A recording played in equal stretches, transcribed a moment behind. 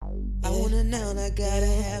wanna know, I gotta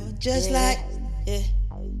have her just like, yeah,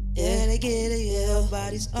 they get it, yeah, her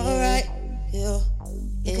body's alright, yeah.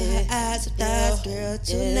 Look at her eyes, her thighs, girl,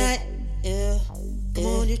 tonight, yeah. Come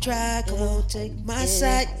on, you try, come on, take my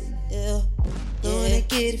side, yeah. Gonna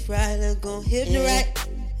get it right, I'm gonna hit me right,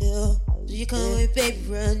 yeah. So you come with baby,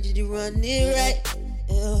 run, did you run it right,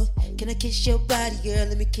 yeah. Can I kiss your body, girl,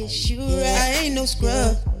 let me kiss you right. I ain't no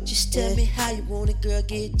scrub, just tell me how you want it, girl,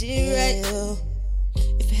 get it right, yeah.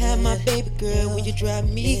 If you have my baby girl, will you drive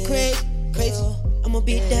me crazy? I'ma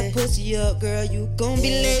beat that pussy up, girl, you gon' be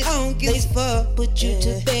late. I don't give a fuck, put you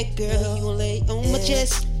to bed, girl, you gon' lay on my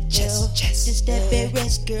chest. Just that bed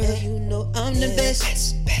rest, girl, you know I'm the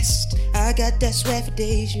best. I got that swag for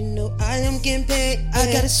days, you know I am getting paid.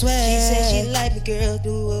 I got a swag. She said she like me, girl,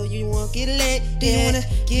 do what you want, get laid. Do you wanna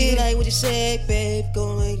get like what you say, babe?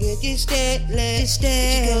 Go and get you stay, just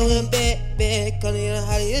stay. You go in bed, calling you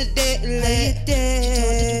how you dead,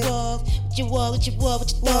 you talk, what you walk, what you talk,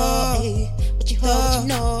 what you hold, what you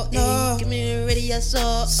know, give me a radio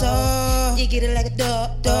saw, you get it like a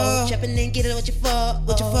dog, trapping and get it what you fall,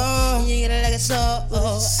 you get it like a saw, I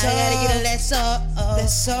gotta get it like saw, you know that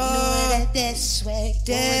swag,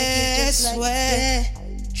 that swag,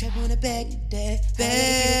 trap on the back, that,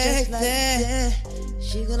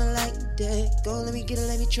 she gonna like that, go let me get it,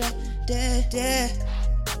 let me try that.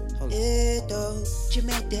 Yeah, though, you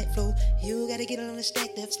make that flow. You gotta get it on the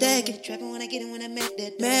stack it. Trapping when I get it, when I make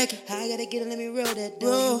that dough. I gotta get it, let me roll that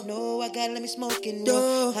dough. You know I gotta let me smoke it,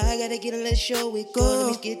 no. I gotta get it, let's show it go.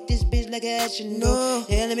 Let me get this bitch like I should know.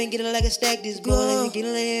 Yeah, let me get it like I stack this go. Let me get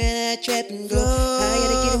it like I trap and go. I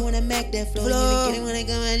gotta get it when I make that flow. Let me get it when I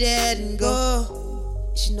go my dad and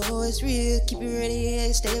go. She know it's real, keep it ready,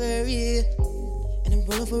 yeah, stay very real. And I'm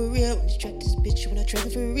rolling for real. When you track this bitch, when I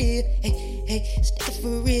trapping for real. Hey, stick it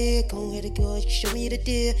for real. Go ahead and go, you can show me the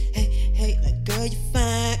deal. Hey, like girl, you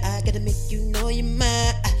fine. I gotta make you know you're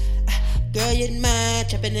mine. Girl, you're mine.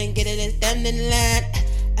 Trapping and get it and stand in line.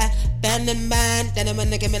 Band in mind, then I'm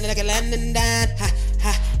gonna get me like a landing down.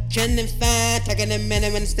 Trending fine, talking a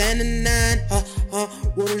minute when standing nine.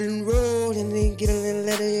 Rolling, roll, and then get a little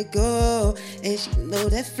let it go. And she know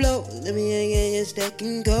that flow. Let me get you stack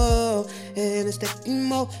and go. And I'm stacking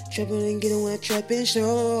more. Trapping and getting when I trap and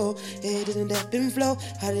show. It doesn't tap and flow.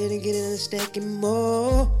 I didn't get it and stacking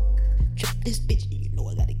more. Trap this bitch, you know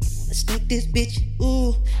I gotta get on the stack this bitch.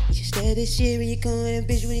 Ooh, you should stack this shit when you come in,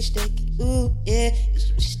 bitch, when you stack it. Ooh, yeah, you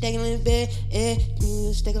should stack it like that, yeah.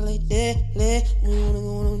 You stack it like that, let me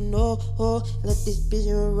wanna know, oh, let this bitch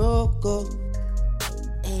roll go.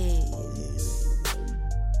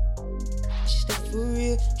 For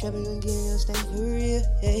real, trapping again, stack for real.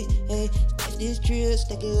 Hey, stack this drill,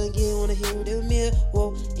 stack it again, wanna hear the mill.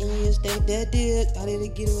 Whoa, and you stack that deal. I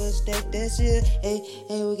didn't get it, stack that shit. Hey,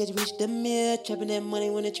 we got to reach the mill. Trapping that money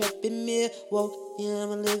when the trapping mill. Whoa, yeah,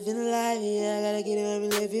 I'm living life. Yeah, I gotta get it, I'm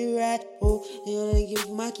living right. Whoa, you know I give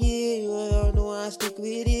my kid. You know I stick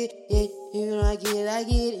with it. Yeah, you know I get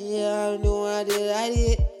it. Yeah, I know I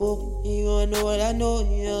did. Whoa, you wanna know what I know.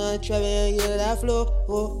 You know I trap and get it, I flow.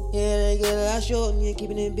 Whoa, yeah, I get it, I show. You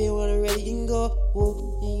keeping it big when I'm ready and go.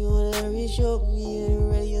 Whoa, and you wanna every show. Me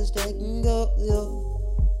ready and stack and go. Yo.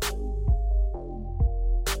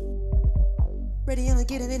 Ready on to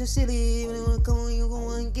get it, it's silly. When I wanna come on, you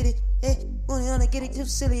gon' get it. Hey, when you wanna get it, too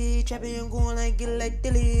silly. Trapping, you gon' like get it like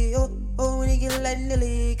Dilly. Oh, when you get it like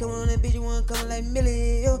Nilly. Come on, that bitch, you wanna come like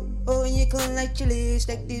Millie. Oh, when you come like Chili.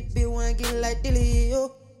 Stack this bitch, wanna get it like Dilly.